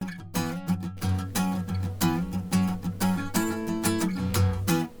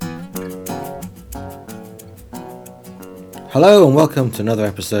Hello and welcome to another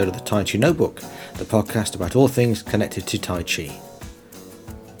episode of the Tai Chi Notebook, the podcast about all things connected to Tai Chi.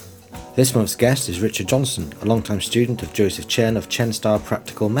 This month's guest is Richard Johnson, a long-time student of Joseph Chen of Chen Style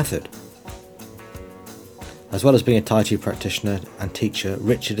Practical Method. As well as being a Tai Chi practitioner and teacher,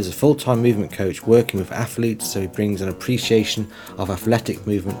 Richard is a full-time movement coach working with athletes, so he brings an appreciation of athletic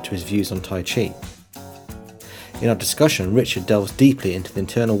movement to his views on Tai Chi. In our discussion, Richard delves deeply into the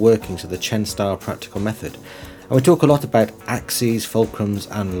internal workings of the Chen Style Practical Method, and we talk a lot about axes, fulcrums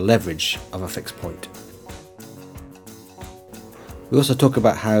and leverage of a fixed point. We also talk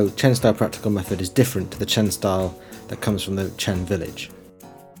about how Chen Style Practical Method is different to the Chen style that comes from the Chen village.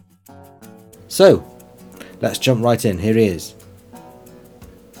 So, let's jump right in. Here he is.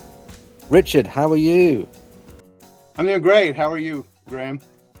 Richard, how are you? I'm doing great. How are you, Graham?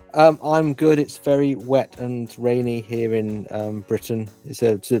 I'm good. It's very wet and rainy here in Britain. It's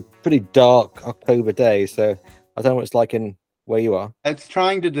a pretty dark October day, so I don't know what it's like in where you are. It's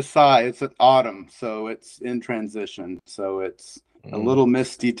trying to decide. It's autumn, so it's in transition. So it's a little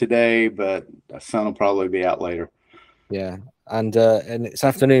misty today, but the sun will probably be out later. Yeah, and it's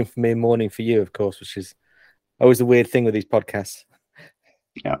afternoon for me, morning for you, of course, which is always a weird thing with these podcasts.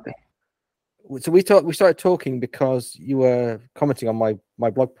 Yeah. So we started talking because you were commenting on my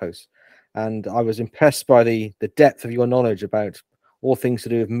blog post, and I was impressed by the depth of your knowledge about all things to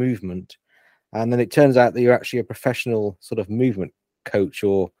do with movement. And then it turns out that you're actually a professional sort of movement coach,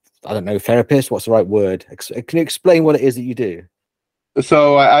 or I don't know, therapist. What's the right word? Can you explain what it is that you do?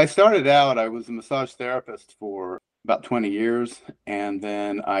 So I started out, I was a massage therapist for about 20 years. And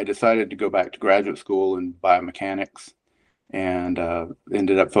then I decided to go back to graduate school in biomechanics and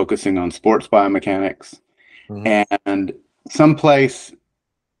ended up focusing on sports biomechanics. Mm-hmm. And someplace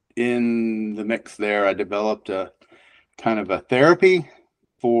in the mix there, I developed a kind of a therapy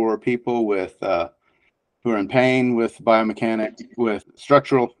for people with who are in pain with biomechanics, with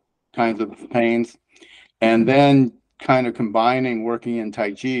structural kinds of pains. And then kind of combining working in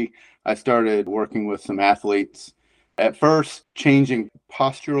Tai Chi, I started working with some athletes. At first, changing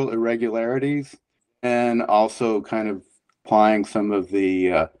postural irregularities and also kind of applying some of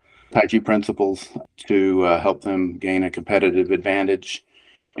the Tai Chi principles to help them gain a competitive advantage.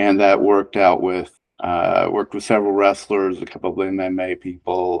 And that worked out with worked with several wrestlers, a couple of MMA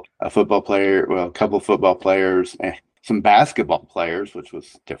people, a couple of football players, some basketball players, which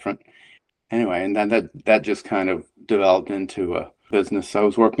was different. Anyway, and then that just kind of developed into a business. So I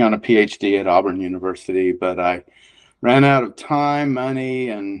was working on a PhD at Auburn University, but I ran out of time, money,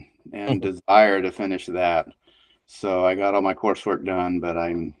 and desire to finish that. So I got all my coursework done, but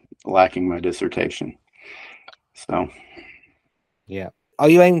I'm lacking my dissertation. So, yeah. Are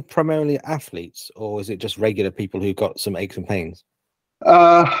you aimed primarily at athletes, or is it just regular people who've got some aches and pains?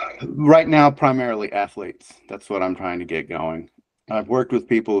 Right now, primarily athletes. That's what I'm trying to get going. I've worked with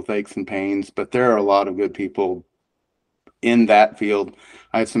people with aches and pains, but there are a lot of good people in that field.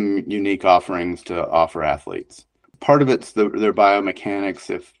 I have some unique offerings to offer athletes. Part of it's their biomechanics.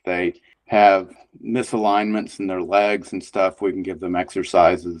 If they have misalignments in their legs and stuff, we can give them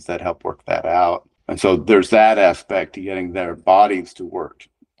exercises that help work that out. And so there's that aspect to getting their bodies to work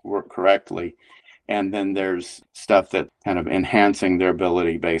correctly. And then there's stuff that kind of enhancing their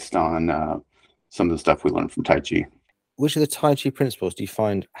ability based on some of the stuff we learned from Tai Chi. Which of the Tai Chi principles do you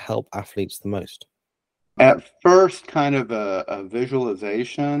find help athletes the most? At first, kind of a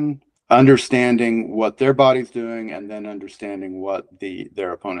visualization, understanding what their body's doing, and then understanding what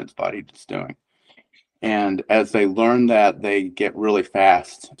their opponent's body is doing. And as they learn that, they get really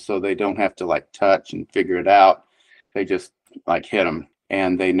fast, so they don't have to like touch and figure it out. They just like hit them,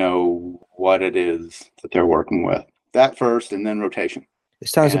 and they know what it is that they're working with. That first, and then rotation. It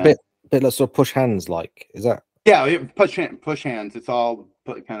sounds a bit like sort of push hands, like, is that? Yeah, push hands. It's all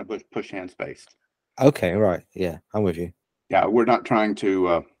kind of push hands based. Okay, right. Yeah, I'm with you. Yeah, we're not trying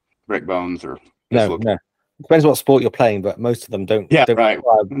to break bones or no. Depends what sport you're playing, but most of them don't. Yeah, don't right.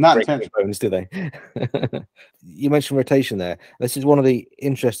 Not break bones, do they? You mentioned rotation there. This is one of the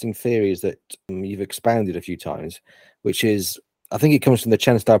interesting theories that you've expounded a few times, which is, I think it comes from the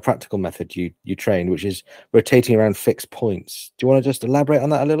Chen Style Practical Method you trained, which is rotating around fixed points. Do you want to just elaborate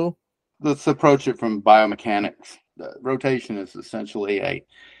on that a little? Let's approach it from biomechanics. Rotation is essentially a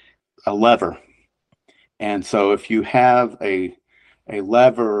lever. And so if you have a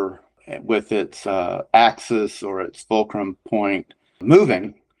lever with its axis or its fulcrum point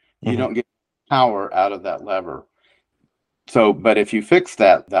moving, you don't get power out of that lever. So, but if you fix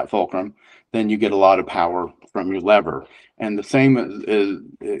that fulcrum, then you get a lot of power from your lever. And the same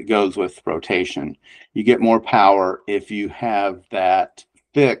it goes with rotation. You get more power if you have that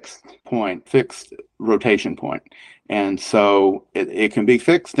fixed rotation point. And so it can be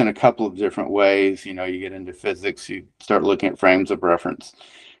fixed in a couple of different ways. You know, you get into physics, you start looking at frames of reference.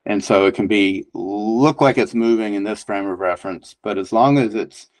 And so it can be look like it's moving in this frame of reference, but as long as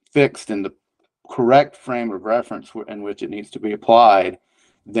it's fixed in the correct frame of reference in which it needs to be applied,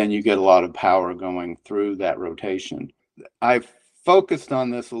 then you get a lot of power going through that rotation. I've focused on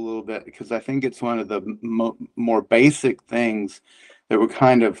this a little bit because I think it's one of the more basic things that we're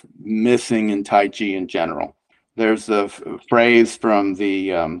kind of missing in Tai Chi in general. There's a phrase from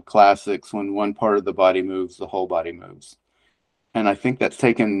the classics: when one part of the body moves, the whole body moves. And I think that's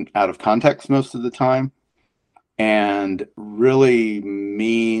taken out of context most of the time and really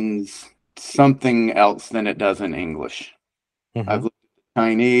means something else than it does in English. I've looked at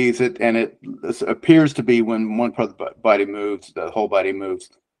Chinese, it appears to be when one part of the body moves, the whole body moves.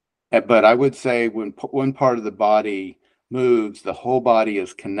 But I would say when one part of the body moves, the whole body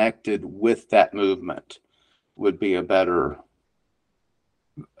is connected with that movement, would be a better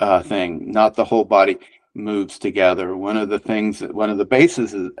thing. Not the whole body moves together. One of the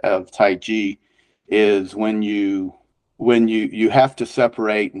bases of Tai Chi is when you have to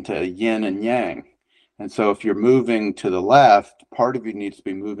separate into yin and yang. And so if you're moving to the left, part of you needs to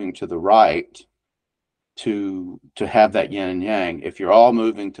be moving to the right to have that yin and yang. If you're all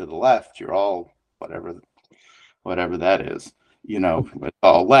moving to the left, you're all whatever that is, you know, it's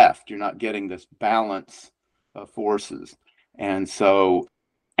all left. You're not getting this balance of forces. And so,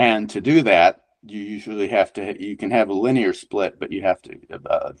 and to do that, you usually have to, you can have a linear split, but you have to,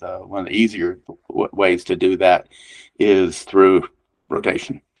 one of the easier ways to do that is through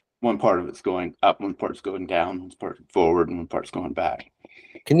rotation. One part of it's going up, one part's going down, one part's forward, and one part's going back.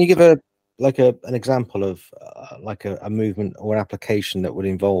 Can you give an example of like a movement or an application that would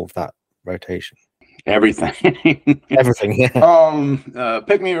involve that rotation? Everything. Everything, yeah.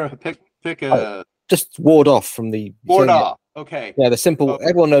 Pick a. Just ward off from the. Ward off. Okay. Yeah, the simple. Okay.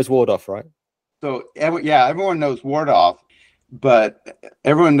 Everyone knows ward off, right? So everyone knows ward off, but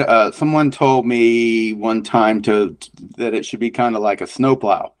someone told me one time that it should be kind of like a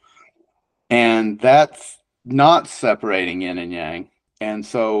snowplow, and that's not separating yin and yang. And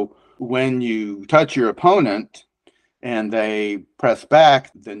so when you touch your opponent and they press back,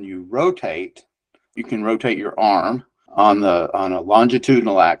 then you rotate. You can rotate your arm on a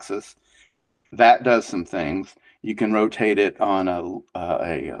longitudinal axis. That does some things. You can rotate it on a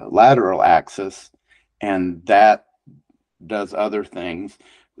lateral axis, and that does other things.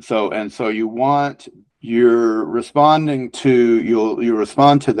 So you're responding to, you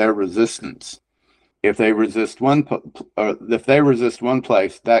respond to their resistance. If they resist one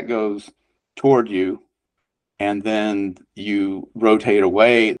place, that goes toward you, and then you rotate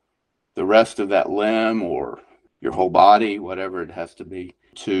away the rest of that limb or your whole body, whatever it has to be,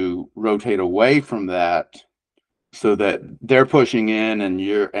 to rotate away from that, so that they're pushing in and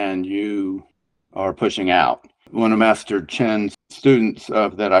you are pushing out. One of Master Chen's students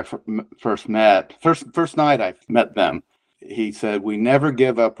that I first night I met them, he said, "We never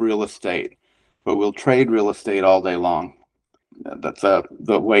give up real estate, but we'll trade real estate all day long." That's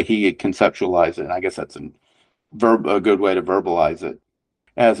the way he conceptualized it. And I guess that's a good way to verbalize it.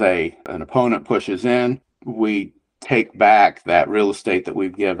 As an opponent pushes in, we take back that real estate that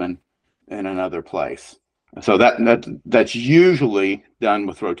we've given in another place. So that's usually done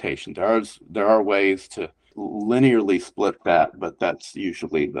with rotation. There are ways to linearly split that, but that's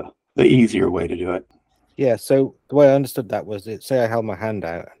usually the easier way to do it. Yeah. So the way I understood that was, say I held my hand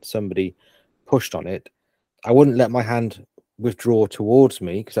out and somebody pushed on it, I wouldn't let my hand withdraw towards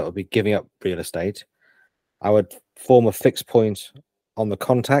me because that would be giving up real estate. I would form a fixed point on the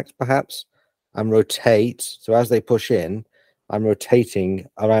contact, perhaps, and rotate. So as they push in, I'm rotating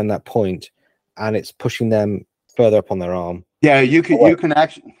around that point, and it's pushing them further up on their arm. Yeah, you can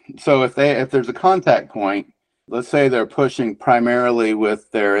actually. So if there's a contact point, let's say they're pushing primarily with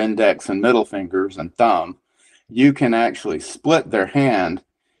their index and middle fingers and thumb, you can actually split their hand,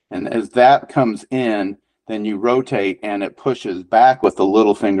 and as that comes in, then you rotate and it pushes back with the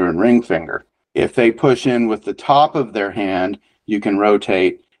little finger and ring finger. If they push in with the top of their hand, you can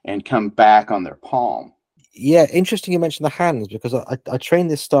rotate and come back on their palm. Yeah, interesting you mentioned the hands, because I trained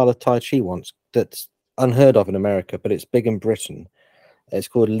this style of Tai Chi once that's unheard of in America, but it's big in Britain. It's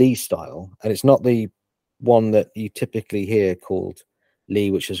called Lee style, and it's not the one that you typically hear called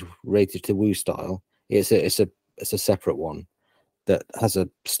Lee, which is related to Wu style. It's a separate one that has a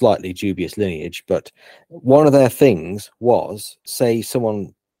slightly dubious lineage. But one of their things was, say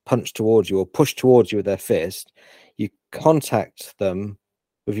someone punched towards you or pushed towards you with their fist, you contact them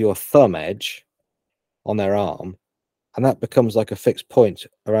with your thumb edge on their arm, and that becomes like a fixed point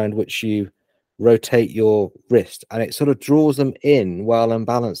around which you rotate your wrist, and it sort of draws them in while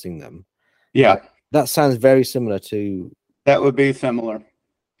unbalancing them. Yeah, that sounds very similar to that would be similar.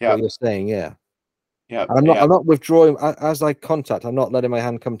 Yeah, what you're saying. Yeah. yeah, I'm yeah. not withdrawing as I contact. I'm not letting my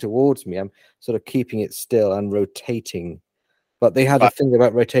hand come towards me. I'm sort of keeping it still and rotating. But they had a Right. thing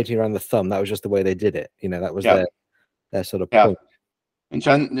about rotating around the thumb. That was just the way they did it. That was Yeah, their sort of yeah. point.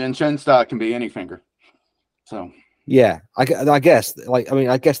 And Chen style can be any finger. So Yeah, I guess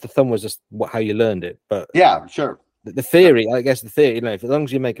I guess the thumb was just how you learned it. But yeah, sure. the theory, I guess the theory, if as long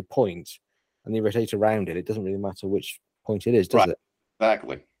as you make a point and you rotate around it, it doesn't really matter which point it is, does it?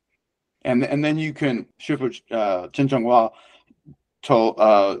 Exactly. And then you can Shifu Chen Hua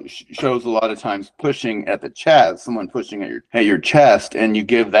shows a lot of times pushing at the chest, someone pushing at your chest, and you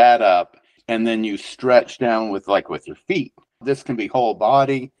give that up, and then you stretch down with your feet. This can be whole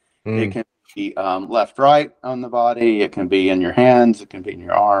body. It can be left, right on the body. It can be in your hands. It can be in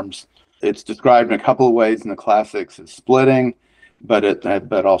your arms. It's described in a couple of ways in the classics as splitting,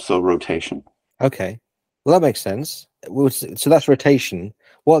 but also rotation. Okay, well that makes sense. So that's rotation.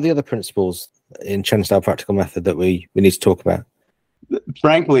 What are the other principles in Chen style practical method that we need to talk about?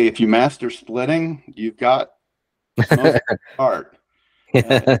 Frankly, if you master splitting, you've got most of the art.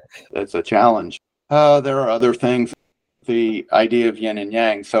 It's a challenge. There are other things. The idea of yin and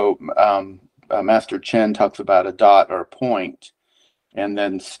yang. So Master Chen talks about a dot or a point, and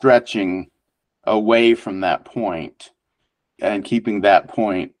then stretching away from that point and keeping that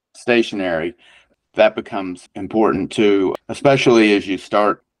point stationary. That becomes important too, especially as you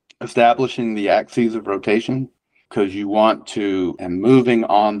start establishing the axes of rotation, because you want to, and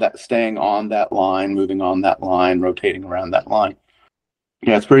staying on that line, moving on that line, rotating around that line.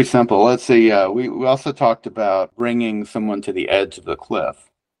 Yeah, it's pretty simple. Let's see. We also talked about bringing someone to the edge of the cliff.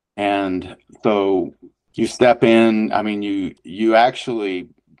 And so you step in, I mean, you actually,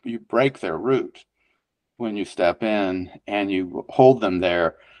 you break their root when you step in, and you hold them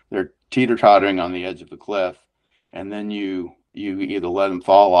there. They're teeter-tottering on the edge of the cliff. And then you either let them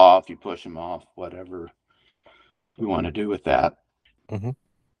fall off, you push them off, whatever you want to do with that. Mm-hmm.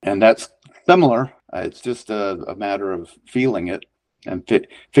 And that's similar. It's just a matter of feeling it and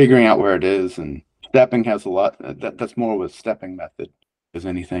figuring out where it is. And stepping has a lot. That's more with stepping method as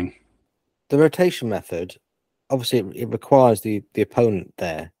anything. The rotation method, obviously, it requires the opponent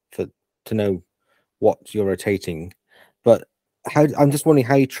there to know what you're rotating. But I'm just wondering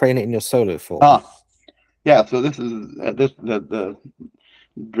how you train it in your solo form. Yeah. So this is the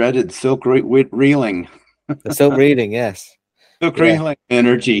dreaded silk reeling. The silk reading, yes. Silk reeling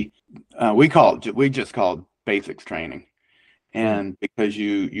energy. We just call it basics training. And because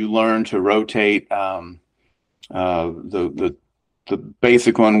you learn to rotate, the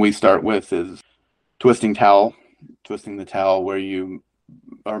basic one we start with is twisting the towel, where you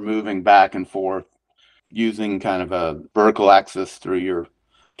are moving back and forth using kind of a vertical axis through your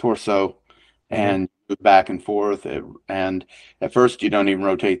torso, and move back and forth. And at first you don't even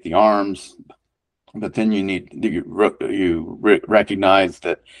rotate the arms, but then you recognize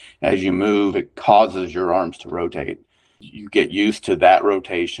that as you move, it causes your arms to rotate. You get used to that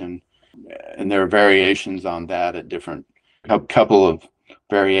rotation, and there are variations on that at a couple of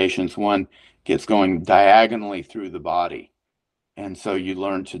variations. One gets going diagonally through the body, and so you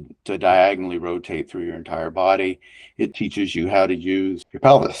learn to diagonally rotate through your entire body. It teaches you how to use your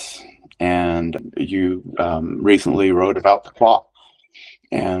pelvis, and you recently wrote about the quad.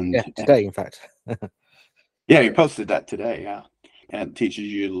 And today, in fact. Yeah, you posted that today. Yeah, and it teaches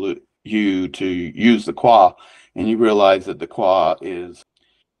you to use the qua, and you realize that the qua is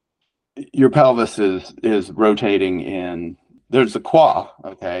your pelvis is rotating in. There's the qua,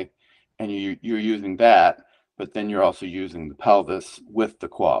 okay, and you're using that, but then you're also using the pelvis with the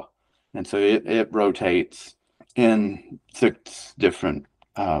qua, and so it rotates in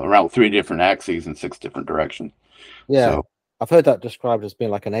around 3 different axes in 6 different directions. Yeah, so, I've heard that described as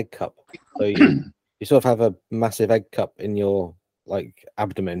being like an egg cup. So you sort of have a massive egg cup in your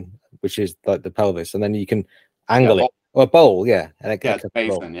abdomen, which is like the pelvis, and then you can angle it, or a bowl, an egg cup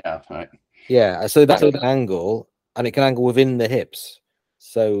basin, right. Yeah, so that's an angle, and it can angle within the hips,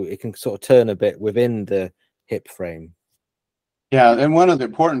 so it can sort of turn a bit within the hip frame. Yeah, and one of the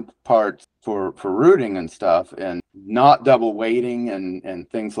important parts for rooting and stuff, and not double weighting and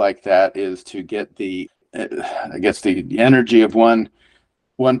things like that, is to get the energy of one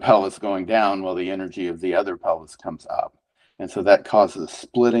pelvis going down while the energy of the other pelvis comes up. And so that causes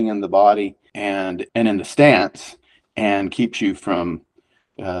splitting in the body and in the stance, and keeps you from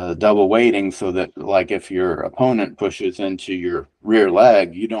double weighting, so that if your opponent pushes into your rear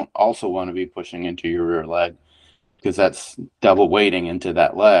leg, you don't also want to be pushing into your rear leg, because that's double weighting into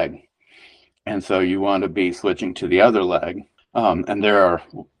that leg. And so you want to be switching to the other leg. And there are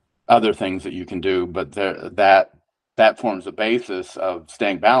other things that you can do, but that forms the basis of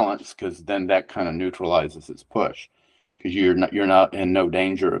staying balanced, because then that kind of neutralizes its push, because you're not in no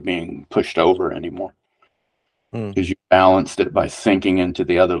danger of being pushed over anymore, Mm. because you balanced it by sinking into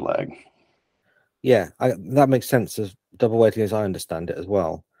the other leg. Yeah, that makes sense as double weighting as I understand it as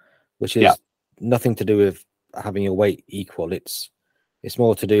well, which Yeah. is nothing to do with having your weight equal. It's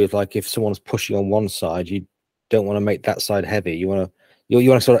more to do with, like, if someone's pushing on one side, you don't want to make that side heavy. You want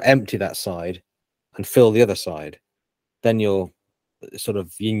to sort of empty that side and fill the other side. Then your sort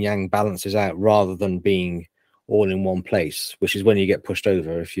of yin yang balances out, rather than being all in one place, which is when you get pushed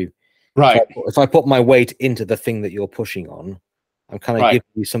over. Right. If I put my weight into the thing that you're pushing on, I'm kind of Right. giving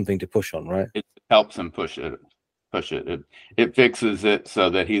you something to push on, right? It helps him push it. It fixes it so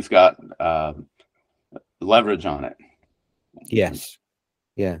that he's got leverage on it. Yes.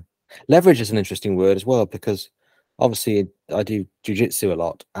 Yeah. Leverage is an interesting word as well, because obviously I do jiu-jitsu a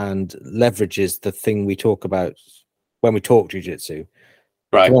lot, and leverage is the thing we talk about when we talk jiu-jitsu.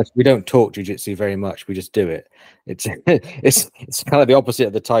 Right. We don't talk jiu-jitsu very much. We just do it. It's it's kind of the opposite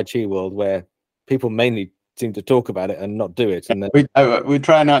of the Tai Chi world, where people mainly seem to talk about it and not do it. And We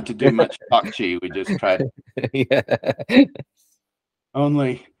try not to do much talk chi. We just try to yeah.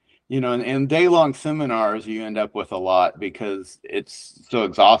 only, in day-long seminars, you end up with a lot because it's so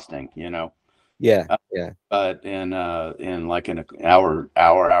exhausting, Yeah. Yeah. But in like an hour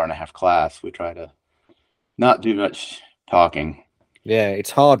and a half class, we try to not do much talking. Yeah. It's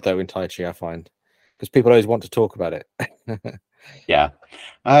hard though in Tai Chi, I find, because people always want to talk about it. Yeah,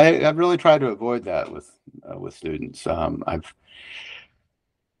 I've really tried to avoid that with students. I've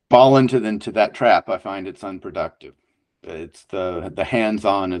fallen into that trap. I find it's unproductive. It's the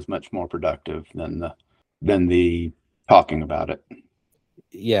hands-on is much more productive than the talking about it.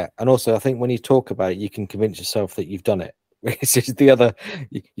 Yeah, and also I think when you talk about it, you can convince yourself that you've done it. It's just the other,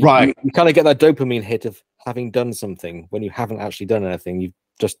 Right. You kind of get that dopamine hit of having done something when you haven't actually done anything. You've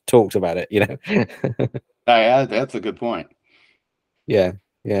just talked about it, Yeah, that's a good point. Yeah,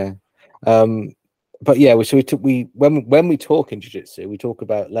 yeah. But yeah, when we talk in jiu-jitsu, we talk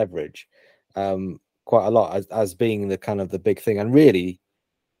about leverage quite a lot as being the kind of the big thing. And really,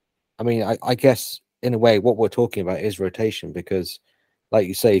 I mean, I guess in a way what we're talking about is rotation, because like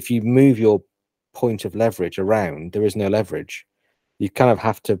you say, if you move your point of leverage around, there is no leverage. You kind of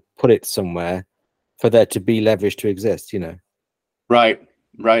have to put it somewhere for there to be leverage to exist, Right,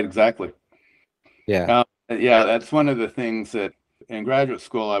 exactly. Yeah. Yeah, that's one of the things that in graduate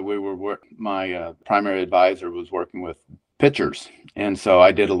school, my primary advisor was working with pitchers. And so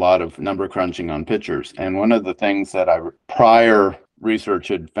I did a lot of number crunching on pitchers. And one of the things that prior research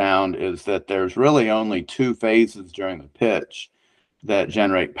had found is that there's really only two phases during the pitch that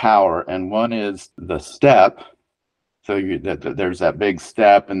generate power. And one is the step. So there's that big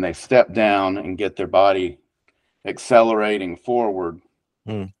step, and they step down and get their body accelerating forward.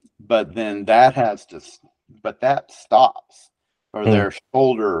 Mm. But then that stops, or their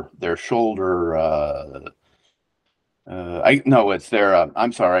shoulder I no it's their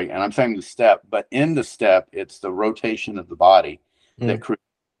I'm sorry, and I'm saying the step, but in the step it's the rotation of the body that creates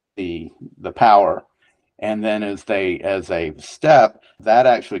the power. And then as a step, that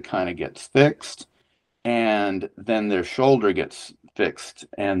actually kind of gets fixed, and then their shoulder gets fixed,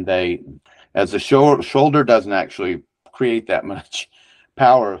 and as the shoulder doesn't actually create that much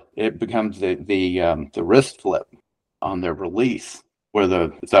power, it becomes the wrist flip on their release,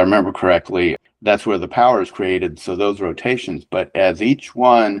 if I remember correctly, that's where the power is created. So those rotations, but as each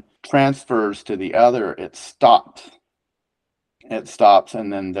one transfers to the other, it stops,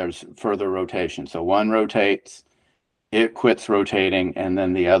 and then there's further rotation. So one rotates, it quits rotating, and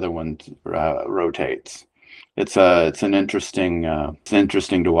then the other one rotates. It's interesting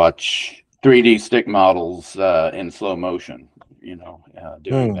to watch 3D stick models in slow motion,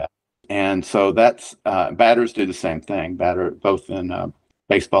 doing that. And so that's batters do the same thing. Both in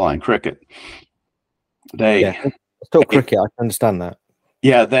baseball and cricket. Still cricket, I understand that.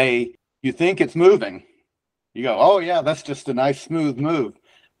 Yeah, you think it's moving. You go, oh yeah, that's just a nice smooth move.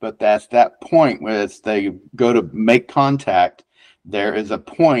 But that's that point where they go to make contact. There is a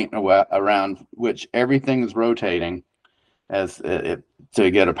point around which everything is rotating to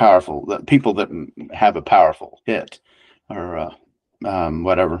get a powerful, people that have a powerful hit or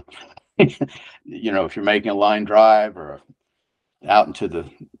whatever. If you're making a line drive or out into the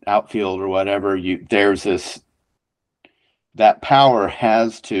outfield or whatever, that power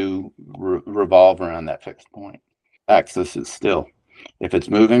has to revolve around that fixed point. Axis is still. If it's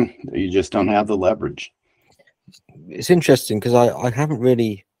moving, you just don't have the leverage. It's interesting because I haven't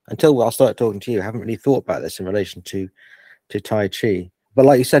really until I started talking to you, I haven't really thought about this in relation to Tai Chi. But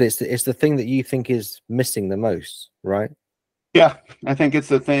like you said, it's the thing that you think is missing the most, right? Yeah, I think it's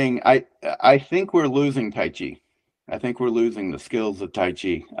the thing. I think we're losing Tai Chi. I think we're losing the skills of Tai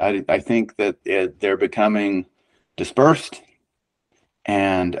Chi. I think that they're becoming dispersed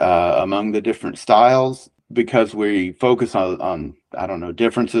and among the different styles because we focus on I don't know,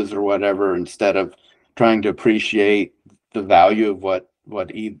 differences or whatever instead of trying to appreciate the value of what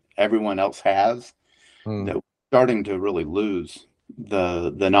everyone else has. Mm. That we're starting to really lose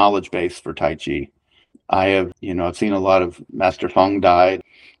the knowledge base for Tai Chi. I have, I've seen a lot of Master Feng died.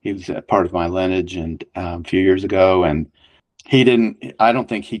 He was a part of my lineage and a few years ago, and I don't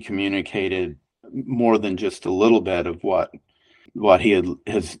think he communicated more than just a little bit of what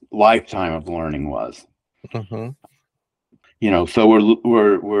his lifetime of learning was. Mm-hmm. So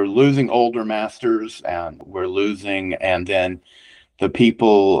we're losing older masters, and we're losing, and then the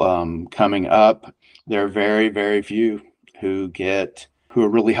people coming up, there are very, very few who are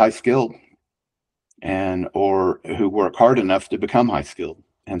really high skilled and or who work hard enough to become high skilled.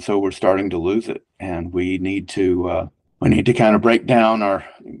 And so we're starting to lose it, and we need to kind of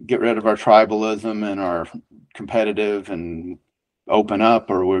get rid of our tribalism and our competitive and open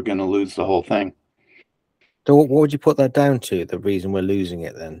up, or we're going to lose the whole thing. So what would you put that down to? The reason we're losing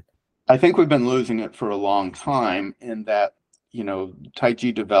it then? I think we've been losing it for a long time in that, Tai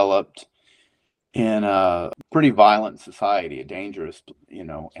Chi developed in a pretty violent society, a dangerous,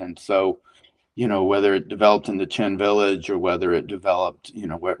 and so, whether it developed in the Chen village or whether it developed,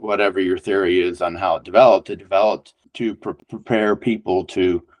 whatever your theory is on how it developed to prepare people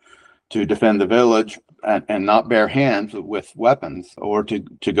to defend the village and not bear hands with weapons or to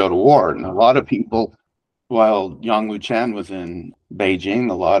go to war. And a lot of people, while Yang Wu Chen was in Beijing,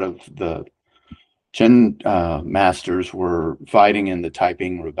 a lot of the Chen masters were fighting in the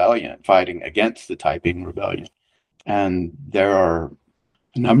Taiping Rebellion, fighting against the Taiping Rebellion. And there are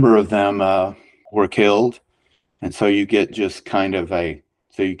a number of them were killed. And so you get just kind of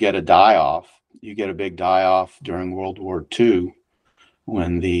you get a die off. You get a big die off during World War II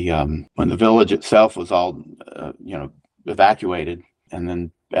when the village itself was all evacuated, and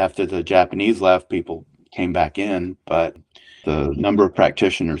then after the Japanese left, people came back in, but the number of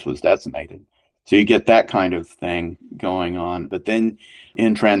practitioners was decimated. So you get that kind of thing going on. But then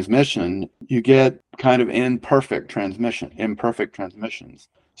in transmission, you get kind of imperfect transmissions.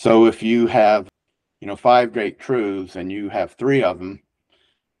 So if you have, five great truths and you have three of them,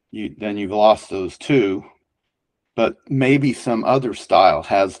 then you've lost those two, but maybe some other style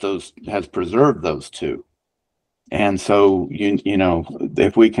has preserved those two. And so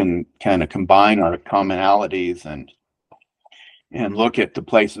if we can kind of combine our commonalities and look at the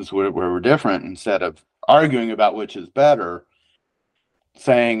places where we're different instead of arguing about which is better,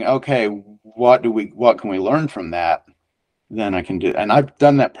 saying, okay, what can we learn from that? Then I can do, and I've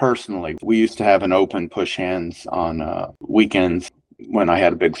done that personally. We used to have an open push hands on weekends when I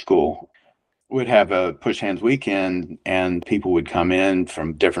had a big school. We'd have a push hands weekend, and people would come in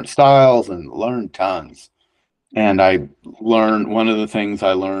from different styles and learn tons. And one of the things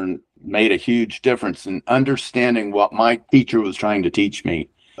I learned made a huge difference in understanding what my teacher was trying to teach me.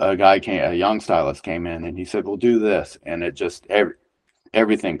 A young stylist came in and he said, well, do this. And it just,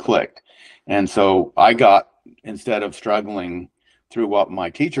 everything clicked. And so instead of struggling through what my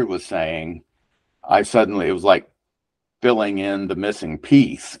teacher was saying, it was like filling in the missing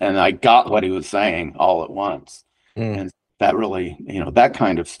piece, and I got what he was saying all at once. Mm. And that really, that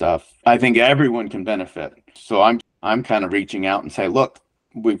kind of stuff, I think everyone can benefit. So I'm kind of reaching out and say, look,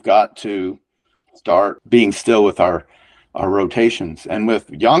 we've got to start being still with our rotations. And with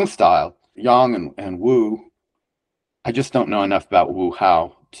Yang style, Yang and Wu, I just don't know enough about Wu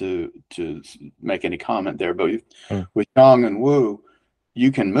Hao to make any comment there. But with Yang and Wu,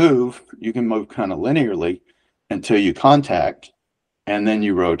 you can move kind of linearly until you contact, and then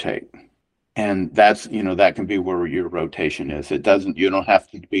you rotate. And that's, that can be where your rotation is. You don't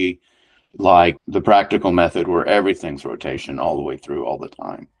have to be like the practical method where everything's rotation all the way through all the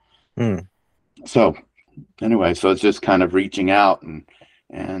time. Mm. So anyway, so it's just kind of reaching out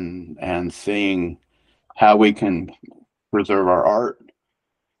and seeing how we can preserve our art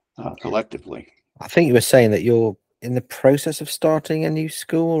collectively. I think you were saying that you're in the process of starting a new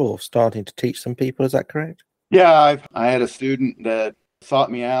school or starting to teach some people. Is that correct? Yeah, I had a student that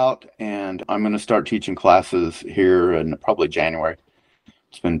sought me out, and I'm going to start teaching classes here in probably January.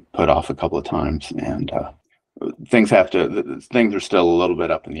 It's been put off a couple of times, and things are still a little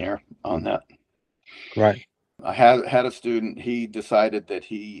bit up in the air on that. Right. I had a student. He decided that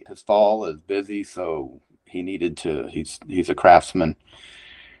his fall is busy, so he needed to. He's a craftsman,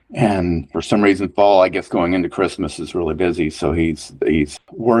 And for some reason, fall, I guess going into Christmas is really busy. So he's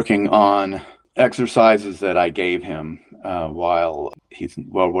working on exercises that I gave him while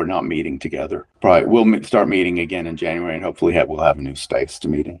we're not meeting together. Probably we'll start meeting again in January, and hopefully we'll have a new space to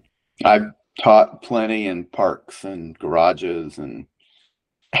meet in. I've taught plenty in parks and garages and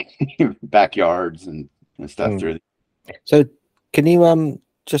backyards and stuff through. So can you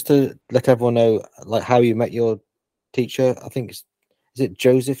just to let everyone know like how you met your teacher? I think is it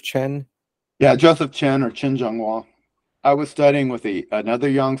Joseph Chen? Yeah, Joseph Chen or Chen Zhenghua. I was studying with another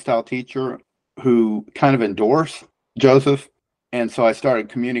young style teacher who kind of endorsed Joseph. And so I started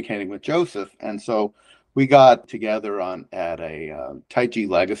communicating with Joseph. And so we got together at a Tai Chi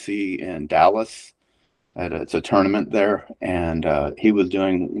Legacy in Dallas. It's a tournament there. And he was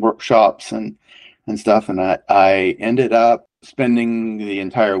doing workshops and stuff. And I ended up spending the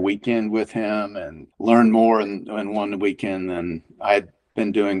entire weekend with him and learned more in one weekend than I'd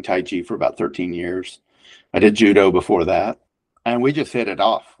been doing Tai Chi for about 13 years. I did judo before that, and we just hit it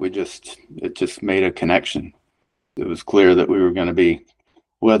off. It just made a connection. It was clear that we were going to be,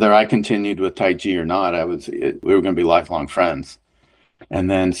 whether I continued with Tai Chi or not, we were going to be lifelong friends. And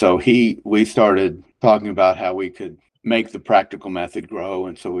then we started talking about how we could make the practical method grow.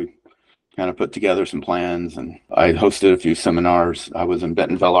 And so we kind of put together some plans, and I hosted a few seminars. I was in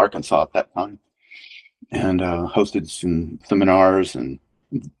Bentonville, Arkansas at that time, and hosted some seminars, and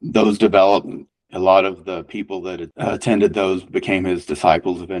those developed. A lot of the people that attended those became his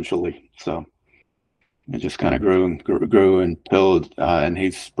disciples eventually. So it just kind of grew until, and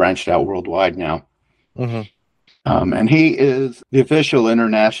he's branched out worldwide now. Mm-hmm. And he is the official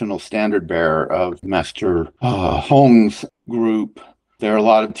international standard bearer of Master Hong's group. There are a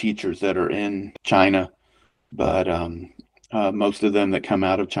lot of teachers that are in China, but most of them that come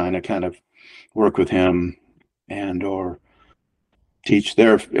out of China kind of work with him and or teach.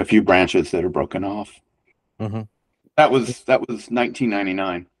 There are a few branches that are broken off. Mm-hmm. That was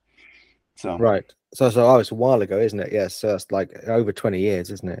 1999. So right. So it's a while ago, isn't it? Yes. So it's like over 20 years,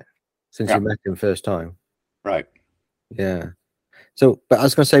 isn't it? Since you met him first time. Right. Yeah. So, but I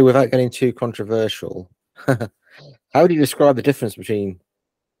was going to say, without getting too controversial, how do you describe the difference between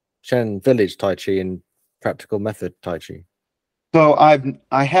Chen Village Tai Chi and practical method Tai Chi? So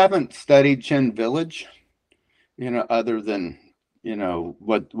I haven't studied Chen Village, other than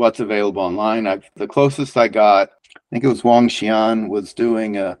what's available online. The closest I got, I think it was Wang Xian, was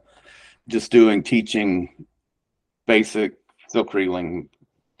teaching basic silk reeling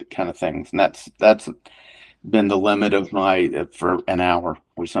kind of things, and that's been the limit of my for an hour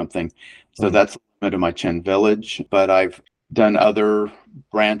or something. So that's the limit of my Chen Village. But I've done other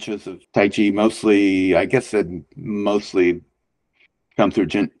branches of Tai Chi, mostly come through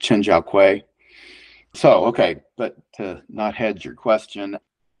Chen Jiao Kui. So, okay, but to not hedge your question,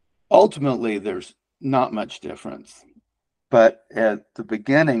 ultimately, there's not much difference. But at the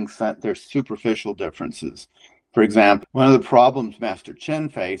beginning, there's superficial differences. For example, one of the problems Master Chen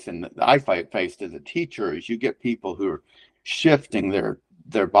faced and that I faced as a teacher is you get people who are shifting their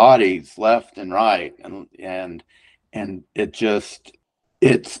bodies left and right, and it's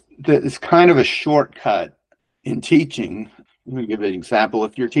kind of a shortcut in teaching. Let me give an example.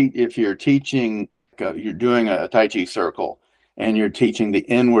 If you're teaching, you're doing a Tai Chi circle, and you're teaching the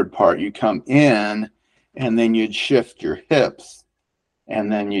inward part, you come in, and then you'd shift your hips,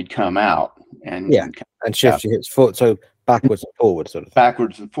 and then you'd come out, and shift your hips forward, so backwards and forwards, sort of thing.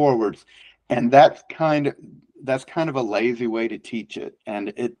 Backwards and forwards, and that's kind of a lazy way to teach it,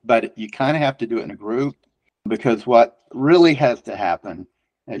 but you kind of have to do it in a group, because what really has to happen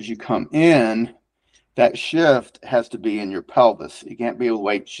as you come in, that shift has to be in your pelvis. It can't be a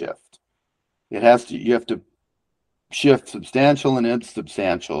weight shift. You have to shift substantial and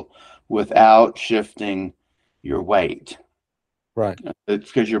insubstantial without shifting your weight. Right. It's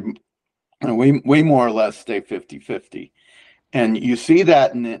because we more or less stay 50-50. And you see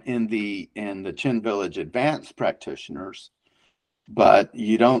that in the Chen Village advanced practitioners, but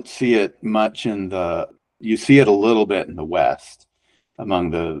you don't see it much you see it a little bit in the West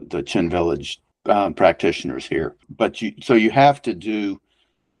among the Chen Village practitioners here. But you have to do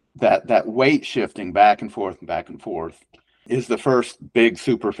that weight shifting back and forth and back and forth is the first big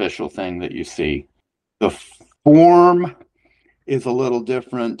superficial thing that you see. The form is a little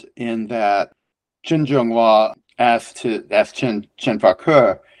different in that Chen Zhenghua asked Chen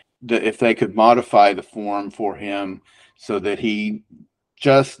Fa that if they could modify the form for him so that he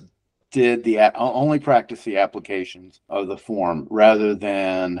just did only practice the applications of the form rather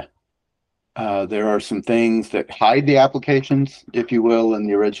than there are some things that hide the applications, if you will, in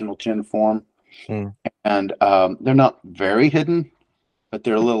the original Chen form. And they're not very hidden, but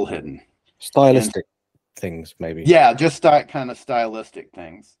they're a little hidden. And Stylistic things, maybe. yeah, just kind of stylistic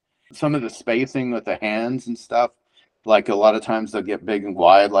things. Some of the spacing with the hands and stuff, like a lot of times they'll get big and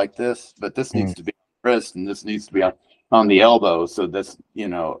wide like this, but this Mm. needs to be on the wrist and this needs to be on the elbow. So this,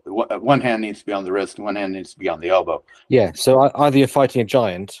 one hand needs to be on the wrist, one hand needs to be on the elbow. Yeah. So either you're fighting a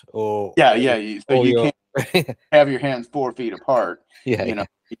giant, Yeah, yeah. So or you you're. can't have your hands 4 feet apart. Yeah. You know,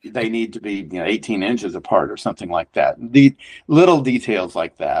 Yeah. they need to be 18 inches apart or something like that. The little details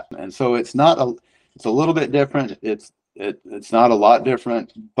like that, and so it's a little bit different. It's not a lot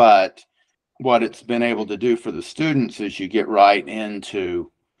different, but what it's been able to do for the students is you get right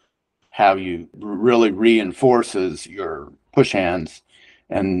into how you really reinforces your push hands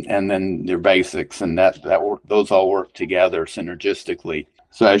and then your basics, and those all work together synergistically.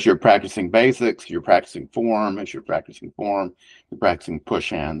 So as you're practicing basics, you're practicing form. As you're practicing form, you're practicing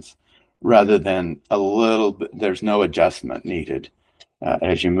push hands, rather than a little bit. There's no adjustment needed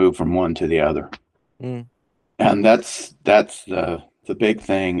as you move from one to the other, Mm. and that's the big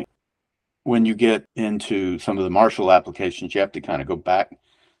thing. When you get into some of the martial applications, you have to kind of go back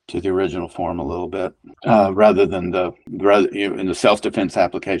to the original form a little bit, rather than in the self-defense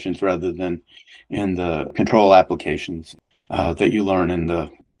applications, rather than in the control applications that you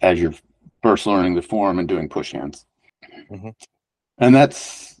learn as you're first learning the form and doing push hands. Mm-hmm. And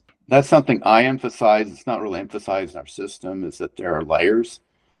that's something I emphasize. It's not really emphasized in our system, is that there are layers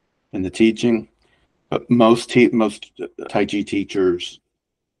in the teaching, but most Tai Chi teachers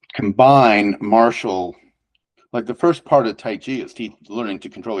combine martial. Like the first part of Tai Chi is learning to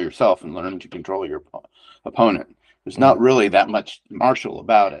control yourself and learning to control your opponent. There's Mm. not really that much martial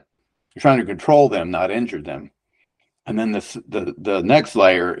about it. You're trying to control them, not injure them. And then the next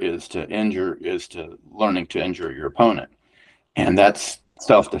layer is to learning to injure your opponent, and that's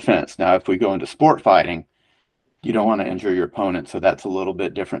self-defense. Now, if we go into sport fighting, you don't want to injure your opponent, so that's a little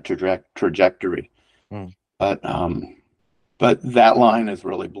bit different trajectory. Mm. But that line is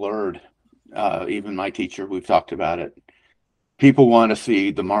really blurred. Even my teacher, we've talked about it. People want to see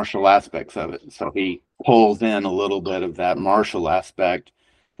the martial aspects of it, so he pulls in a little bit of that martial aspect,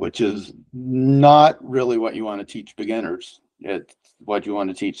 which is not really what you want to teach beginners. It's what you want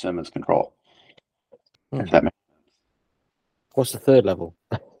to teach them is control. Mm. If that makes What's the third level?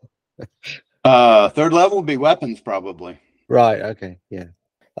 Third level would be weapons, probably. Right. Okay. Yeah.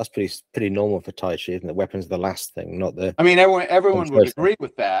 That's pretty normal for Tai Chi, isn't it? Weapons are the last thing, not the. I mean, everyone would first thing. agree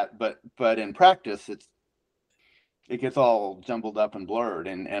with that, but in practice, it gets all jumbled up and blurred,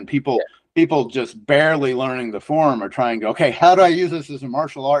 and people just barely learning the form are trying to, okay, how do I use this as a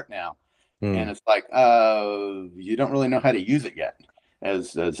martial art now? And it's like, you don't really know how to use it yet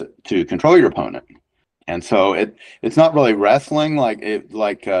as to control your opponent. And so it's not really wrestling but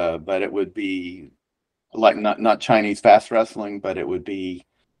it would be like not Chinese fast wrestling, but it would be,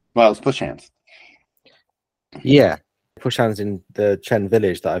 well, it's push hands. Yeah, push hands in the Chen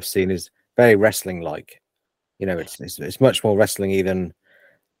village that I've seen is very wrestling like. It's much more wrestling than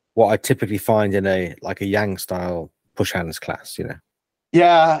what I typically find in a Yang style push hands class.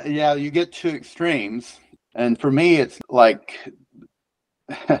 Yeah, you get two extremes, and for me, it's like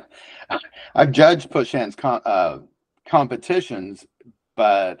I've judged push hands competitions,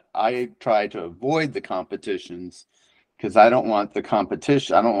 but I try to avoid the competitions because I don't want the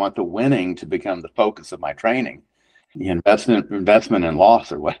competition. I don't want the winning to become the focus of my training. The investment and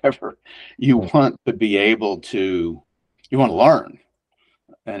loss or whatever. You want to be able to. You want to learn,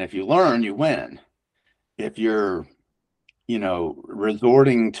 and if you learn, you win. If you're,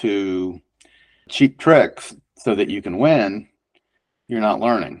 resorting to cheap tricks so that you can win, you're not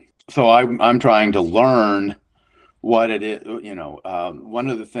learning. So I'm trying to learn what it is. One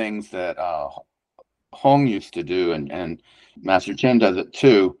of the things that Hong used to do, and Master Chen does it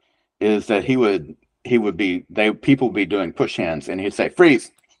too, is that people would be doing push hands, and he'd say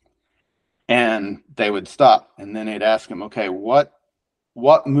freeze, and they would stop, and then he'd ask him, okay, what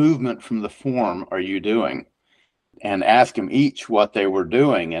movement from the form are you doing? And ask them each what they were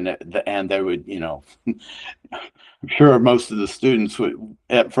doing, and they would, I'm sure most of the students would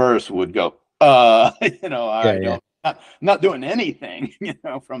at first would go, not doing anything,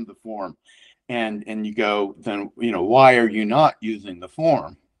 from the form, and you go, then, why are you not using the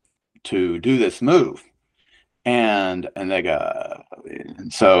form to do this move? And they go,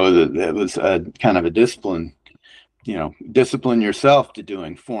 so it was a kind of a discipline. Discipline yourself to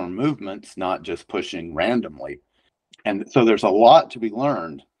doing form movements, not just pushing randomly. And so there's a lot to be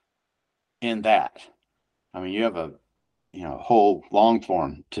learned in that. I mean, you have a whole long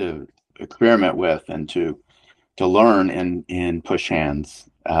form to experiment with and to learn in push hands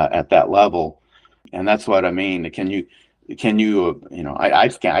at that level. And that's what I mean. can you, I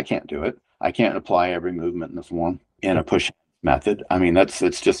can't do it. I can't apply every movement in the form in a push method. I mean,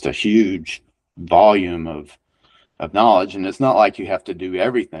 it's just a huge volume of knowledge. And it's not like you have to do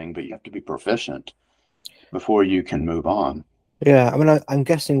everything, but you have to be proficient before you can move on. Yeah, I mean, I'm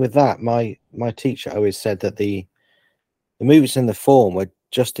guessing with that, my teacher always said that the movements in the form were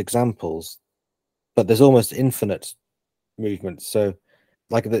just examples, but there's almost infinite movements. So,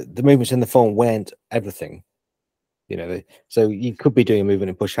 like the movements in the form weren't everything, so you could be doing a movement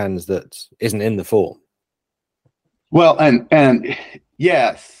in push hands that isn't in the form. Well, and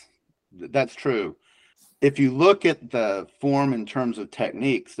yes, that's true. If you look at the form in terms of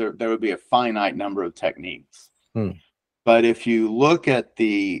techniques, there would be a finite number of techniques. But if you look at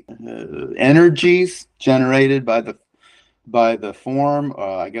the energies generated by the form,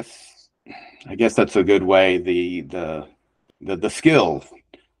 I guess that's a good way. The skill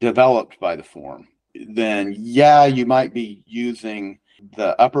developed by the form, then yeah, you might be using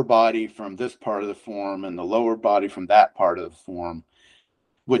the upper body from this part of the form and the lower body from that part of the form,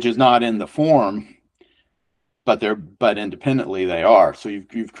 which is not in the form, but independently they are. So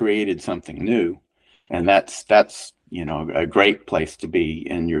you've created something new, and that's a great place to be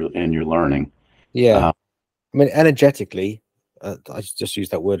in your learning. Yeah, I mean, energetically, I just use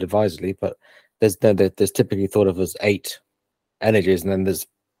that word advisedly, but there's typically thought of as 8 energies, and then there's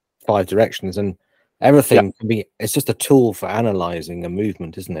 5 directions, and everything can be. It's just a tool for analyzing a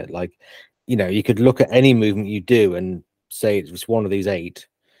movement, isn't it? Like, you could look at any movement you do and say it's one of these 8,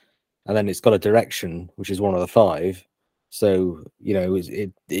 and then it's got a direction which is one of the 5. So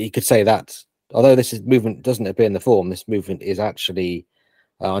you could say that although this movement doesn't appear in the form, this movement is actually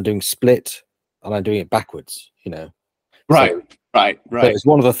I'm doing split and I'm doing it backwards. Right. So, Right. so it's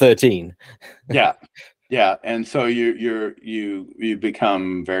one of the 13. Yeah. And so you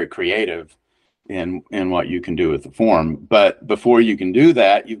become very creative in what you can do with the form. But before you can do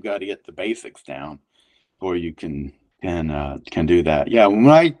that, you've got to get the basics down before you can do that. Yeah. When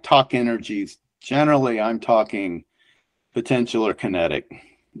I talk energies, generally I'm talking potential or kinetic,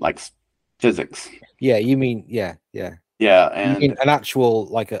 like physics. Yeah, you mean yeah. And you mean an actual,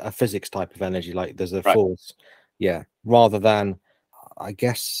 like a physics type of energy, like there's a right. force. Yeah, rather than, I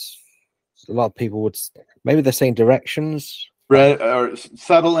guess a lot of people would maybe they're saying directions. Or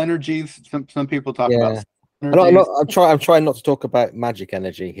subtle energies. Some people talk about energies. I'm trying not to talk about magic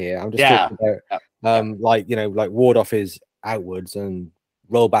energy here. I'm just talking about like ward off is outwards and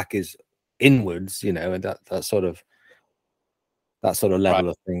roll back is inwards, and that sort of level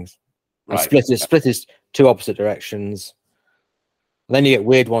of things. And split is 2 opposite directions. And then you get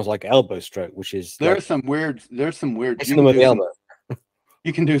weird ones like elbow stroke, which is there's some weird. You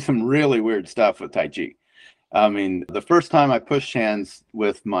can do some really weird stuff with Tai Chi. I mean, the first time I pushed hands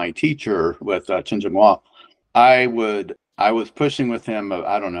with my teacher, with Chen, I was pushing with him,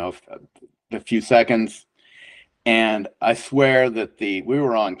 I don't know, a few seconds, and I swear that we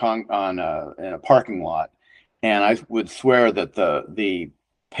were in a parking lot, and I would swear that the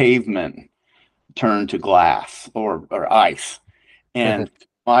pavement turned to glass or ice, and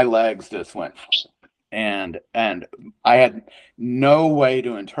my legs just went, and I had no way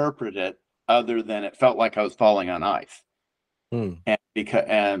to interpret it other than it felt like I was falling on ice. And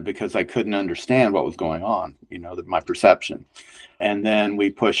because I couldn't understand what was going on, my perception. And then we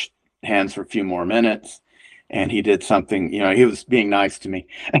pushed hands for a few more minutes, and he did something, he was being nice to me.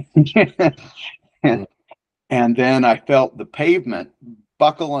 And then I felt the pavement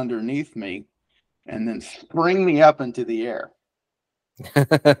buckle underneath me and then spring me up into the air.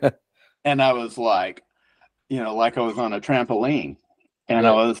 And I was like, like I was on a trampoline. And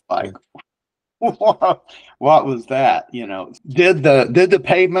I was like, what was that? Did the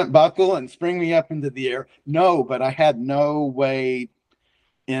pavement buckle and spring me up into the air? No, but I had no way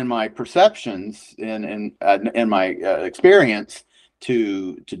in my perceptions in my experience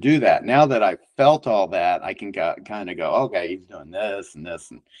to do that. Now that I felt all that, I can kind of go, okay, he's doing this and this,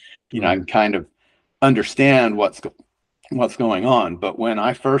 and I can kind of understand what's going on. But when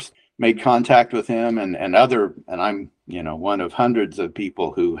I first made contact with him and I'm one of hundreds of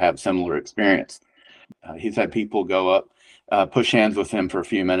people who have similar experience. He's had people go up, push hands with him for a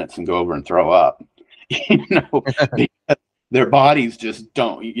few minutes and go over and throw up. Their bodies just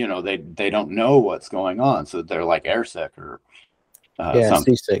don't, they don't know what's going on, so they're like airsick or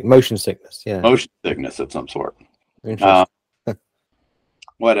seasick, motion sickness, motion sickness of some sort. Interesting.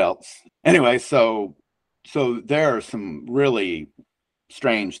 What else? Anyway, so there are some really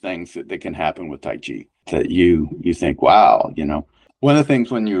strange things that can happen with Tai Chi that you think, wow, one of the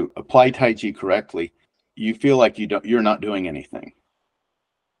things when you apply Tai Chi correctly, you feel like you're not doing anything.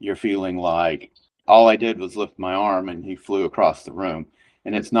 You're feeling like all I did was lift my arm and he flew across the room.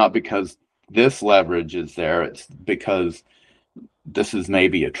 And it's not because this leverage is there, it's because this is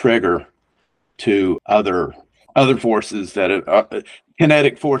maybe a trigger to other forces that have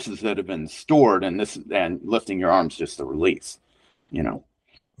kinetic forces that have been stored, and this and lifting your arms just the release, you know.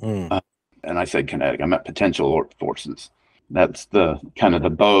 Mm. And I said kinetic, I meant potential forces. That's the kind of the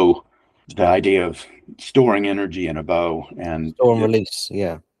bow, the idea of storing energy in a bow and Store and release.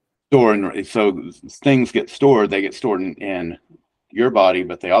 Yeah. storing. So things get stored, they get stored in your body,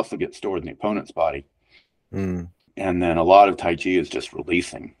 but they also get stored in the opponent's body. Mm. And then a lot of Tai Chi is just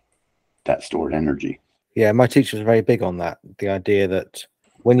releasing that stored energy. Yeah, my teacher was very big on that. The idea that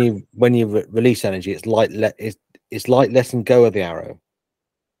when you release energy, it's like it's like letting go of the arrow.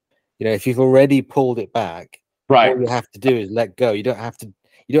 You know, if you've already pulled it back, Right. all you have to do is let go. You don't have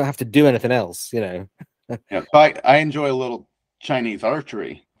to do anything else. You know. Yeah. I enjoy a little Chinese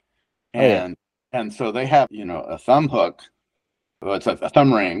archery, Oh yeah. and so they have a thumb hook. Well, it's a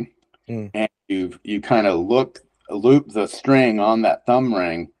thumb ring, Mm. and you kind of loop the string on that thumb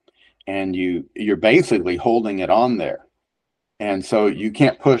ring, and you're basically holding it on there. And so you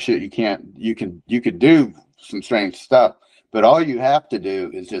can't push it. You could do some strange stuff, but all you have to do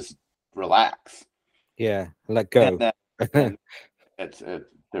is just relax. Yeah. Let And go. then and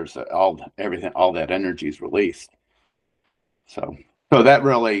there's all that energy is released. So that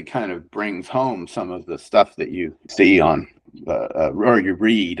really kind of brings home some of the stuff that you see on or you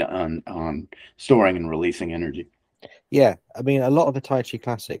read on storing and releasing energy. Yeah, I mean, a lot of the Tai Chi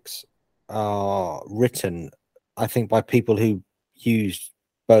classics are written, I think, by people who use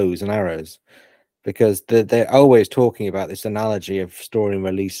bows and arrows, because they're always talking about this analogy of storing and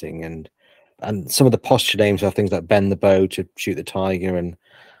releasing, and some of the posture names are things like bend the bow to shoot the tiger and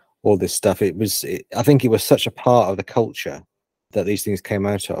all this stuff. I think it was such a part of the culture that these things came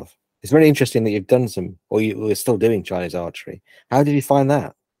out of. It's very interesting that you've done some, or you were still doing Chinese archery. How did you find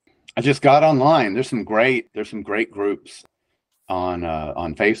that? I just got online. There's some great groups on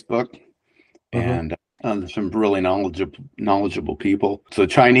Facebook, Hmm. and some really knowledgeable people. So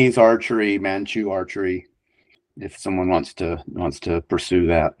Chinese archery, Manchu archery, if someone wants to pursue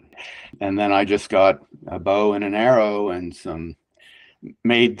that. And then I just got a bow and an arrow and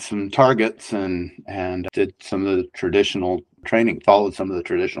made some targets and did some of the traditional training, followed some of the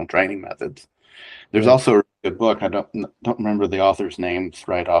traditional training methods. There's Yeah, also a good book. I don't remember the author's names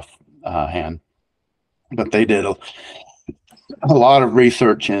right off hand, but they did a lot of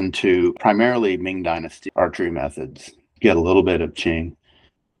research into primarily Ming Dynasty archery methods, get a little bit of Qing.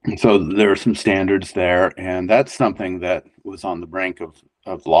 And so there are some standards there, and that's something that was on the brink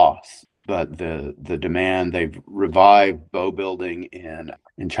of loss. But the demand, they've revived bow building in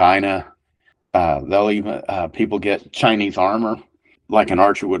China. They'll even people get Chinese armor like an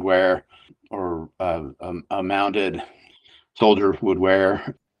archer would wear, or a mounted soldier would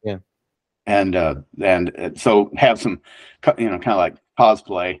wear, yeah, and so have some kind of like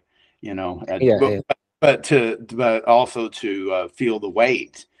cosplay, yeah, but also to feel the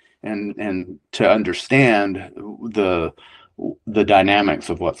weight and to understand the the dynamics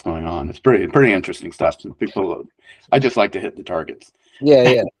of what's going on. It's pretty interesting stuff. People, I just like to hit the targets. yeah,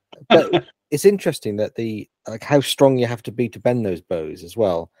 yeah. But it's interesting that how strong you have to be to bend those bows as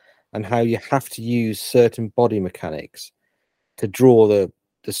well, and how you have to use certain body mechanics to draw the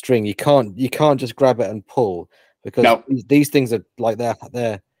string. You can't just grab it and pull, because No, these things are like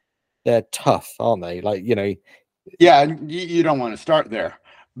they're tough, aren't they? Like, yeah, you don't want to start there,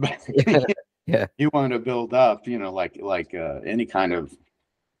 but yeah, you want to build up. Like any kind of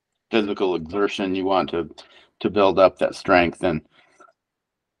physical exertion, you want to build up that strength and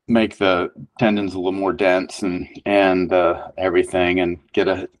make the tendons a little more dense and everything, and get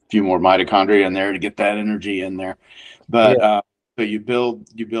a few more mitochondria in there to get that energy in there. yeah, But so you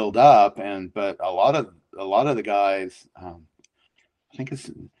build up, but a lot of the guys, I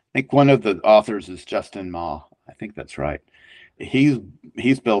think one of the authors is Justin Ma. I think that's right.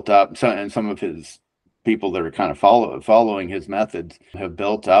 He's built up, and some of his people that are kind of following his methods have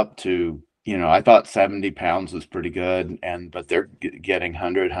built up to, I thought 70 pounds was pretty good, but they're getting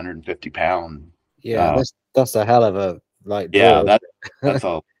 100 150 pound. yeah. That's a hell of a Yeah, draw. that's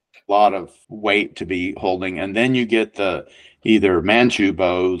a lot of weight to be holding. And then you get the either Manchu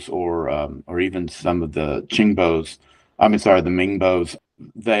bows or even some of the Qing bows. I mean, sorry, the Ming bows.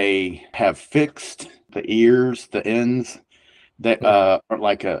 They have fixed the ears, the ends that are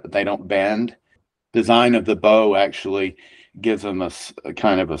like they don't bend. Design of the bow actually gives them a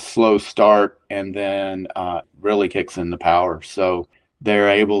kind of a slow start, and then really kicks in the power. So they're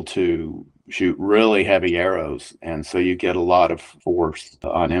able to shoot really heavy arrows, and so you get a lot of force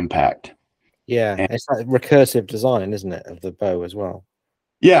on impact. Yeah, And it's like recursive design, isn't it, of the bow as well?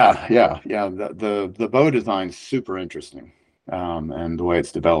 yeah. The bow design's super interesting, and the way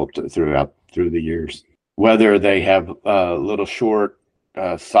it's developed through the years. Whether they have little short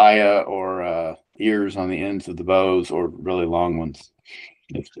saya or ears on the ends of the bows, or really long ones.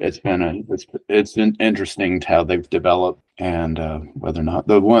 It's been interesting to how they've developed, and whether or not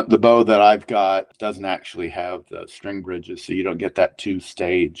the bow that I've got doesn't actually have the string bridges, so you don't get that two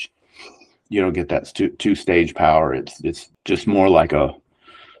stage power. It's just more like a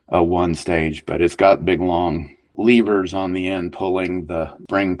one stage, but it's got big long levers on the end pulling the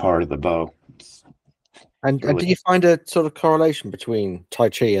spring part of the bow. And Really, do you find a sort of correlation between Tai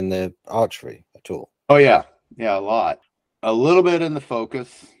Chi and the archery at all? oh yeah, a lot. A little bit in the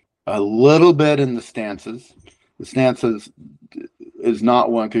focus, a little bit in the stances. The stances is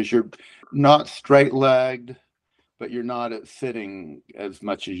not one because you're not straight legged, but you're not sitting as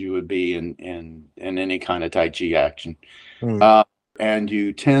much as you would be in any kind of Tai Chi action. Mm. And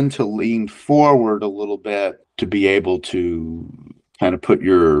you tend to lean forward a little bit to be able to kind of put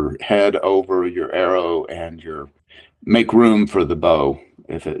your head over your arrow and make room for the bow,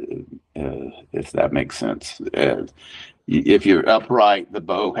 if that makes sense. If you're upright, the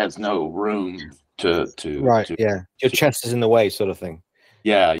bow has no room to Right, yeah. Your chest is in the way, sort of thing.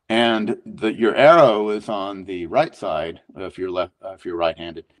 yeah, and your arrow is on the right side. If you're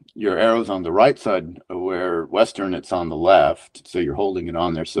right-handed, your arrow's on the right side. Where Western, it's on the left. So you're holding it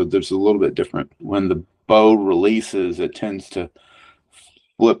on there. So there's a little bit different. When the bow releases, it tends to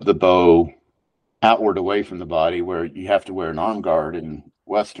flip the bow outward away from the body, where you have to wear an arm guard in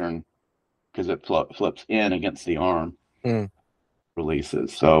Western because it flips in against the arm.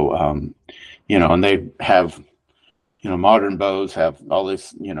 Releases. So and they have. Modern bows have all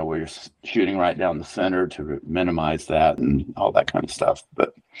this, where you're shooting right down the center to minimize that and all that kind of stuff.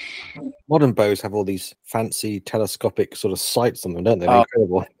 But modern bows have all these fancy telescopic sort of sights on them, don't they? They're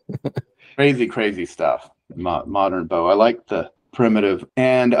incredible. Crazy stuff. Modern bow. I like the primitive.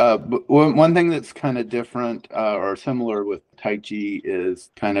 And one thing that's kind of different or similar with Tai Chi is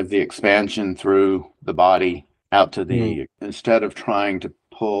kind of the expansion through the body out to the, instead of trying to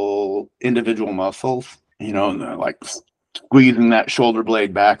pull individual muscles, like squeezing that shoulder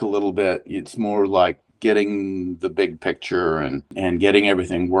blade back a little bit. It's more like getting the big picture and getting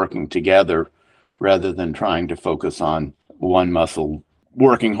everything working together rather than trying to focus on one muscle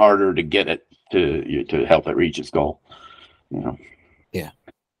working harder to get it to help it reach its goal. Yeah.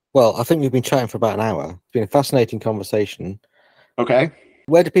 Well, I think we've been chatting for about an hour. It's been a fascinating conversation. Okay.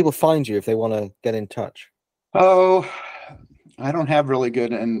 Where do people find you if they want to get in touch? Oh, I don't have really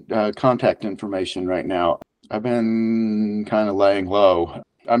good contact information right now. I've been kind of laying low.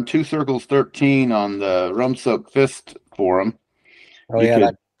 I'm 2 Circles 13 on the Rum Soaked Fist forum. Oh, you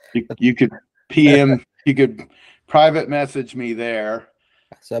you could PM, you could private message me there.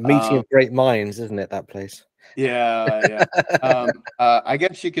 It's a meeting of great minds, isn't it, that place? Yeah. I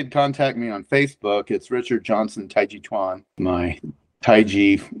guess you could contact me on Facebook. It's Richard Johnson Taiji Chuan, my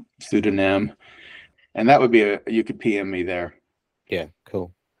Taiji pseudonym. And that would be you could PM me there. Yeah,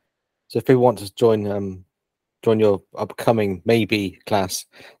 cool. So if people want to join your upcoming maybe class.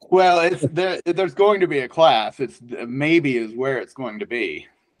 Well, there's going to be a class. It's maybe is where it's going to be.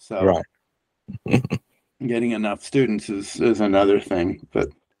 So right. Getting enough students is another thing, but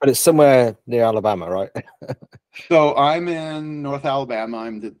it's somewhere near Alabama, right? So I'm in North Alabama.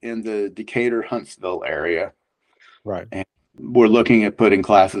 I'm in the Decatur, Huntsville area. Right. And we're looking at putting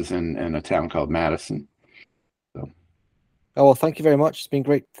classes in a town called Madison. So. Oh, well, thank you very much. It's been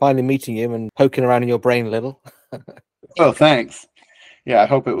great finally meeting you and poking around in your brain a little. Well, thanks. Yeah, I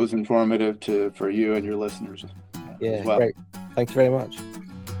hope it was informative for you and your listeners. Yeah, as well. Great. Thank you very much.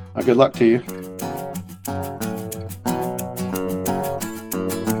 Good luck to you.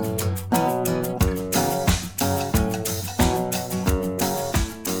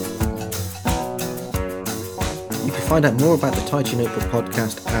 You can find out more about the Tai Chi Notebook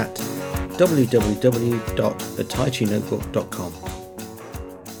podcast at www.thetaichinotebook.com.